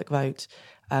 public vote,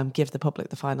 give the public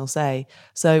the final say.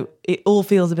 So it all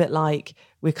feels a bit like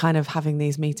we're kind of having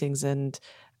these meetings and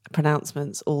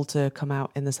pronouncements all to come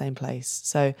out in the same place.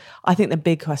 So I think the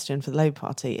big question for the Labour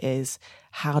Party is,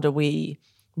 how do we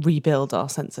rebuild our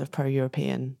sense of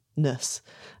pro-European-ness?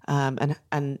 And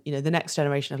the next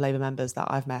generation of Labour members that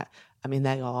I've met, I mean,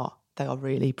 they are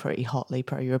really pretty hotly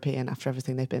pro-European after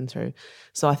everything they've been through.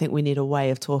 So I think we need a way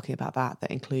of talking about that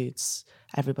includes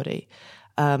everybody.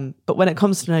 But when it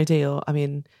comes to no deal, I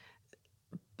mean,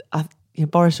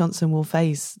 Boris Johnson will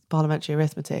face parliamentary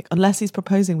arithmetic. Unless he's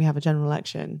proposing we have a general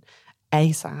election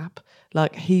ASAP,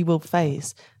 he will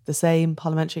face the same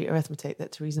parliamentary arithmetic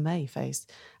that Theresa May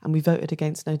faced. And we voted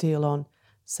against no deal on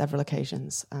several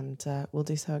occasions, and we'll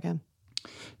do so again.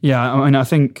 Yeah, I mean, I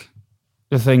think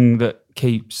the thing that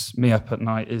keeps me up at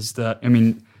night is that,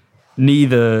 among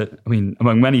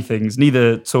many things,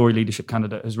 neither Tory leadership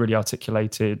candidate has really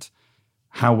articulated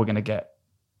how we're going to get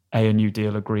a new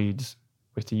deal agreed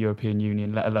with the European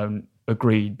Union, let alone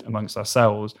agreed amongst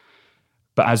ourselves.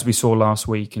 But as we saw last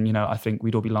week, and, I think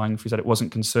we'd all be lying if we said it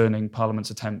wasn't concerning Parliament's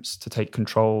attempts to take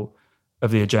control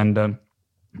of the agenda,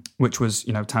 which was,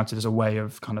 touted as a way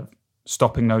of kind of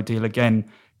stopping no deal, again,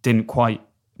 didn't quite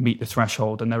meet the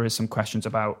threshold. And there is some questions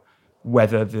about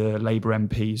whether the Labour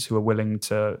MPs who are willing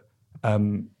to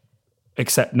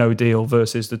accept no deal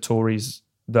versus the Tories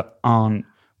that aren't,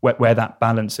 where that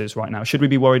balance is right now. Should we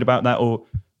be worried about that, or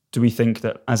do we think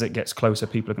that as it gets closer,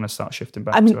 people are going to start shifting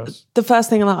back to us? The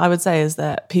first thing that I would say is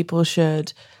that people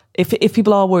should if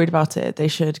people are worried about it, they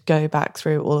should go back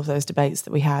through all of those debates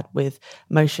that we had with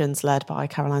motions led by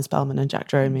Caroline Spellman and Jack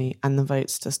Dromey and the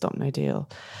votes to stop No Deal,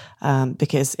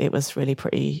 because it was really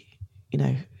pretty,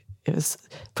 it was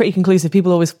pretty conclusive.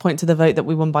 People always point to the vote that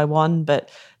we won by one,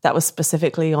 but that was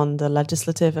specifically on the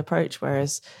legislative approach,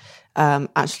 whereas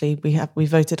actually we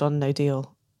voted on No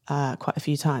Deal quite a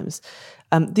few times.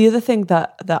 The other thing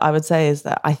that I would say is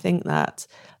that I think that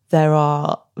there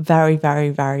are very, very,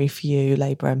 very few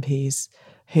Labour MPs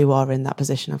who are in that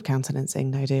position of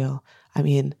countenancing No Deal. I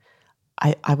mean,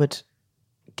 I would,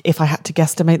 if I had to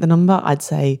guesstimate the number, I'd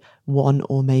say one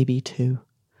or maybe two.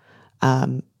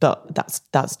 But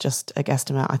that's just a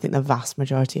guesstimate. I think the vast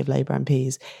majority of Labour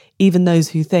MPs, even those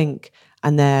who think,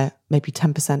 and they're maybe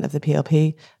 10% of the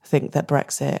PLP, think that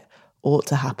Brexit ought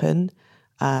to happen,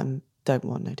 don't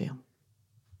want No Deal.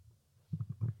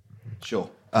 Sure.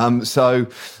 So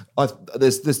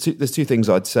there's two things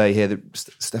I'd say here. That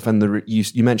Stefan,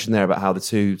 you mentioned there about how the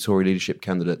two Tory leadership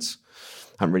candidates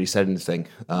haven't really said anything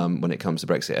when it comes to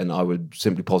Brexit, and I would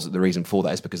simply posit the reason for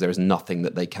that is because there is nothing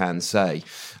that they can say.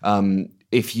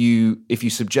 If you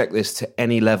subject this to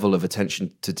any level of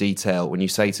attention to detail, when you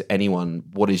say to anyone,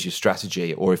 what is your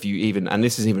strategy? Or if you even, and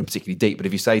this isn't even particularly deep, but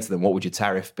if you say to them, what would your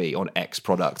tariff be on X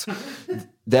product?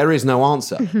 There is no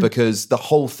answer because the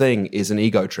whole thing is an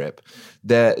ego trip.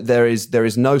 There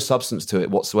is no substance to it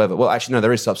whatsoever. Well, actually, no,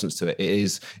 there is substance to it.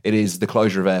 It is the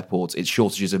closure of airports. It's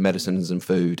shortages of medicines and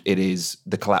food. It is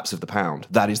the collapse of the pound.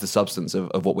 That is the substance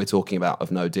of what we're talking about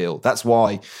of No Deal. That's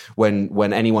why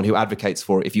when anyone who advocates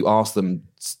for it, if you ask them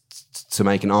to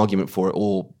make an argument for it,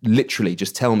 or literally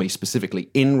just tell me specifically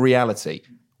in reality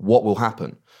what will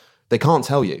happen, they can't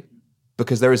tell you.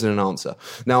 Because there isn't an answer.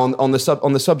 Now, on the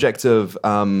subject of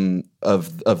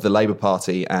the Labour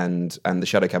Party and the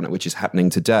shadow cabinet, which is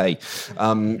happening today,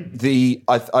 I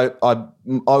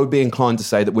would be inclined to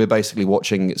say that we're basically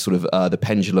watching sort of the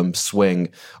pendulum swing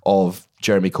of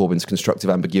Jeremy Corbyn's constructive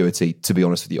ambiguity. To be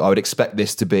honest with you, I would expect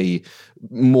this to be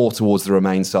more towards the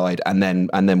Remain side, and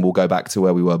then we'll go back to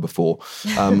where we were before.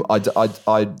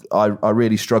 I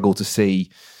really struggle to see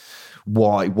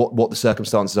what the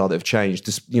circumstances are that have changed,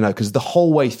 because the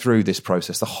whole way through this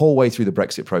process, the whole way through the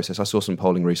Brexit process, I saw some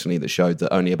polling recently that showed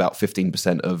that only about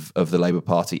 15% of the Labour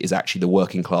Party is actually the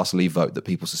working class Leave vote that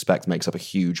people suspect makes up a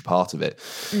huge part of it,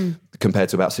 compared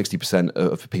to about 60%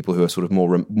 of people who are sort of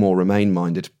more Remain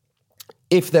minded.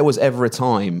 If there was ever a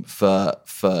time for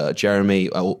Jeremy,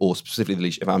 or specifically the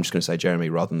leadership, if I'm just going to say Jeremy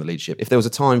rather than the leadership, if there was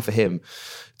a time for him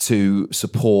to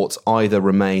support either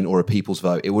Remain or a People's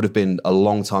vote, it would have been a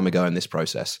long time ago in this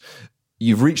process.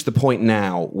 You've reached the point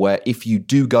now where if you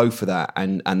do go for that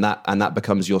and that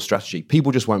becomes your strategy,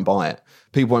 people just won't buy it.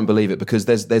 People won't believe it because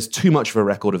there's too much of a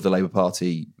record of the Labour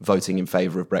Party voting in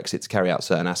favour of Brexit to carry out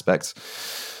certain aspects.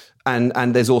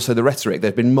 And there's also the rhetoric.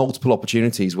 There've been multiple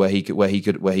opportunities where he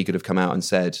could have come out and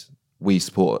said, we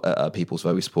support a People's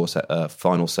vote, we support a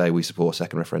final say, we support a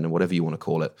second referendum, whatever you want to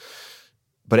call it.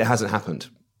 But it hasn't happened.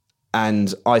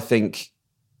 And I think,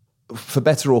 for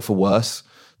better or for worse,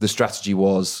 the strategy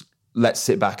was, let's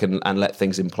sit back and let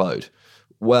things implode.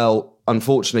 Well,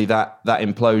 unfortunately, that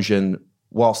implosion,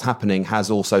 whilst happening, has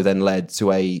also then led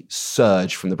to a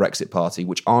surge from the Brexit Party,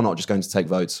 which are not just going to take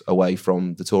votes away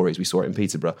from the Tories. We saw it in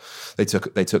Peterborough. They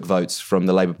took votes from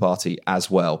the Labour Party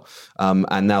as well.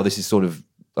 And now this is sort of,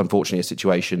 unfortunately, a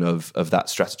situation of that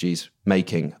strategy's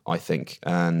making, I think.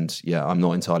 And yeah, I'm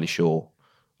not entirely sure.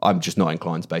 I'm just not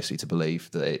inclined basically to believe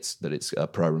that it's a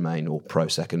pro-Remain or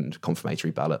pro-second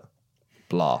confirmatory ballot.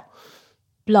 Blah.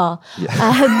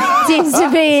 Yeah. Seems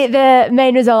to be the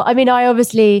main result. I mean, I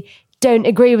obviously don't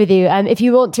agree with you. If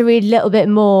you want to read a little bit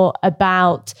more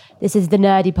about, this is the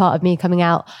nerdy part of me coming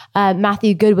out,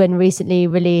 Matthew Goodwin recently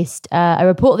released a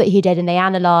report that he did, and they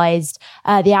analysed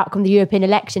the outcome of the European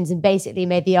elections and basically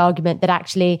made the argument that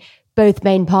actually both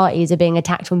main parties are being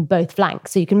attacked from both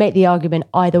flanks. So you can make the argument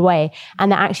either way,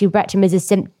 and that actually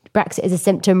Brexit is a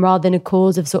symptom rather than a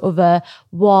cause of sort of a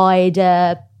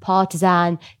wider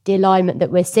partisan de-alignment that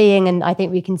we're seeing. And I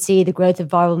think we can see the growth of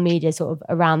viral media sort of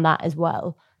around that as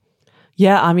well.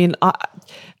 Yeah, I mean,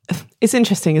 it's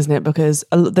interesting, isn't it? Because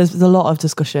there's a lot of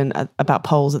discussion about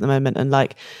polls at the moment and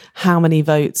like how many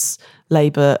votes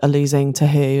Labour are losing to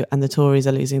who and the Tories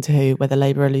are losing to who, whether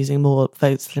Labour are losing more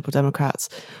votes to Liberal Democrats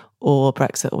or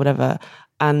Brexit or whatever.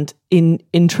 And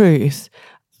in truth,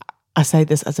 I say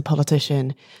this as a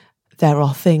politician, there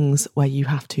are things where you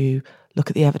have to look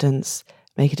at the evidence,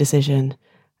 make a decision,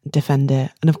 defend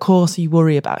it. And of course you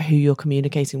worry about who you're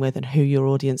communicating with and who your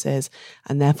audience is,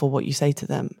 and therefore what you say to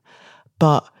them.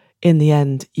 But in the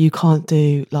end, you can't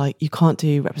do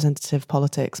representative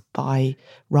politics by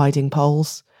riding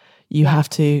polls. You have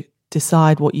to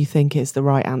decide what you think is the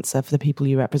right answer for the people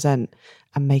you represent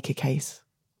and make a case.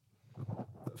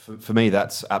 For me,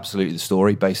 that's absolutely the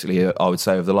story. Basically, I would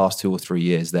say over the last 2 or 3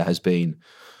 years, there has been,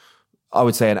 I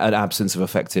would say, an absence of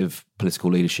effective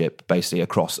political leadership, basically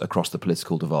across the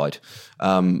political divide.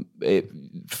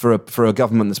 For a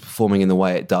government that's performing in the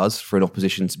way it does, for an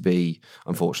opposition to be,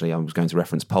 unfortunately, I was going to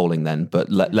reference polling then, but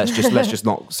let's just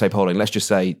not say polling. Let's just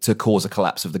say to cause a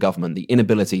collapse of the government, the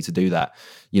inability to do that.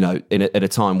 At a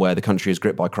time where the country is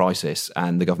gripped by crisis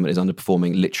and the government is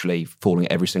underperforming, literally falling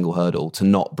at every single hurdle, to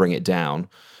not bring it down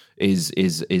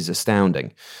is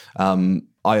astounding.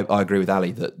 I agree with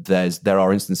Ali that there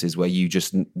are instances where you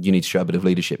need to show a bit of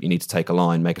leadership. You need to take a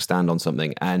line, make a stand on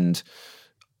something. And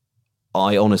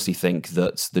I honestly think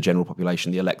that the general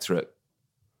population, the electorate,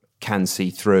 can see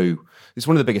through. It's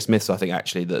one of the biggest myths, I think,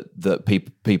 actually, that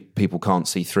people can't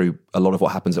see through a lot of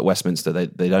what happens at Westminster.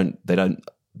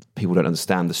 People don't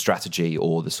understand the strategy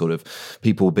or the sort of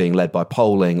people being led by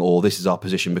polling, or this is our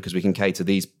position because we can cater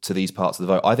to these parts of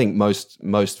the vote. I think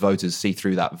most voters see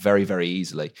through that very, very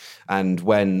easily. And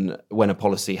when a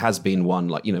policy has been won,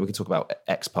 like, we can talk about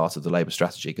X part of the Labour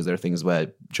strategy, because there are things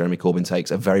where Jeremy Corbyn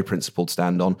takes a very principled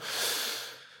stand on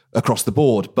across the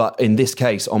board. But in this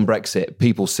case, on Brexit,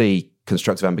 people see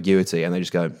constructive ambiguity and they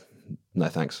just go, no,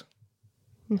 thanks.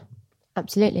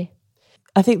 Absolutely.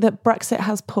 I think that Brexit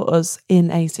has put us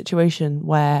in a situation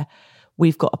where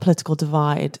we've got a political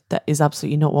divide that is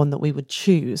absolutely not one that we would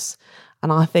choose.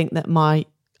 And I think that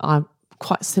I'm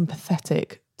quite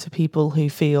sympathetic to people who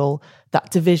feel that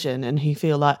division and who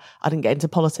feel like I didn't get into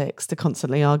politics to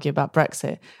constantly argue about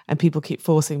Brexit, and people keep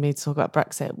forcing me to talk about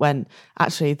Brexit when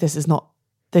actually this is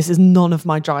none of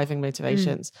my driving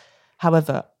motivations.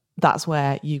 However, that's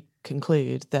where you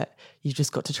conclude that you've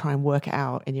just got to try and work it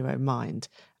out in your own mind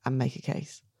and make a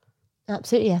case.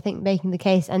 Absolutely. I think making the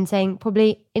case and saying,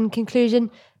 probably in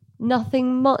conclusion,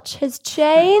 nothing much has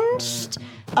changed.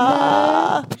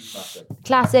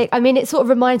 Classic. I mean, it sort of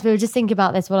reminds me, I was just thinking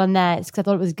about this while I'm there, because I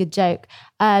thought it was a good joke.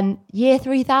 Year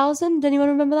 3000, anyone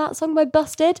remember that song by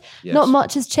Busted? Yes. Not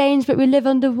much has changed, but we live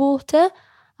underwater.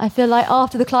 I feel like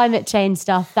after the climate change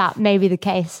stuff, that may be the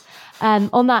case.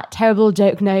 On that terrible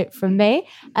joke note from me,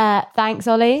 thanks,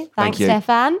 Oli. Thanks,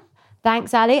 Stefan.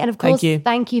 Thanks, Ali. And of course,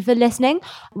 thank you for listening.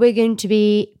 We're going to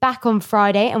be back on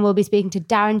Friday and we'll be speaking to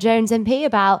Darren Jones MP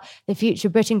about the Future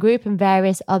Britain Group and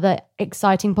various other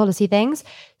exciting policy things.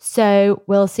 So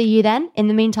we'll see you then. In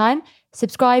the meantime,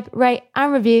 subscribe, rate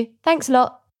and review. Thanks a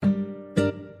lot.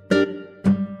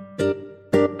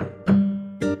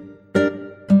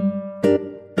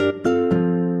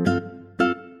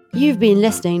 You've been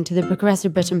listening to the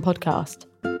Progressive Britain podcast.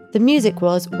 The music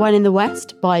was One in the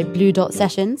West by Blue Dot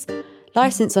Sessions,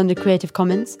 licensed under Creative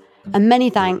Commons, and many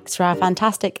thanks to our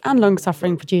fantastic and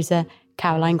long-suffering producer,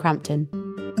 Caroline Crampton.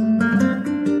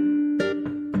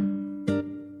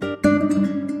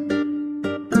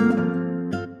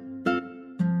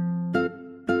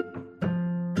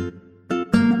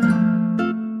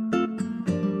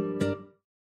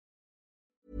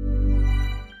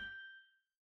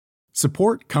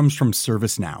 Support comes from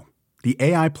ServiceNow, the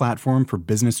AI platform for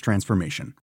business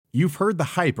transformation. You've heard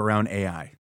the hype around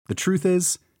AI. The truth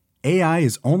is, AI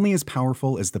is only as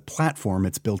powerful as the platform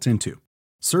it's built into.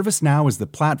 ServiceNow is the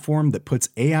platform that puts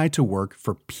AI to work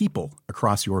for people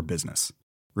across your business,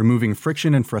 removing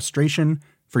friction and frustration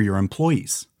for your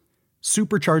employees,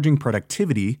 supercharging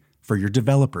productivity for your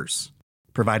developers,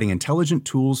 providing intelligent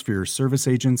tools for your service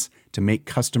agents to make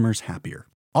customers happier,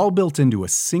 all built into a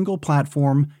single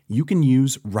platform you can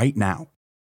use right now.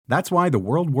 That's why the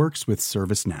world works with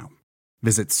ServiceNow.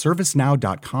 Visit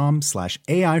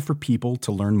servicenow.com/AI for people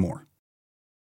to learn more.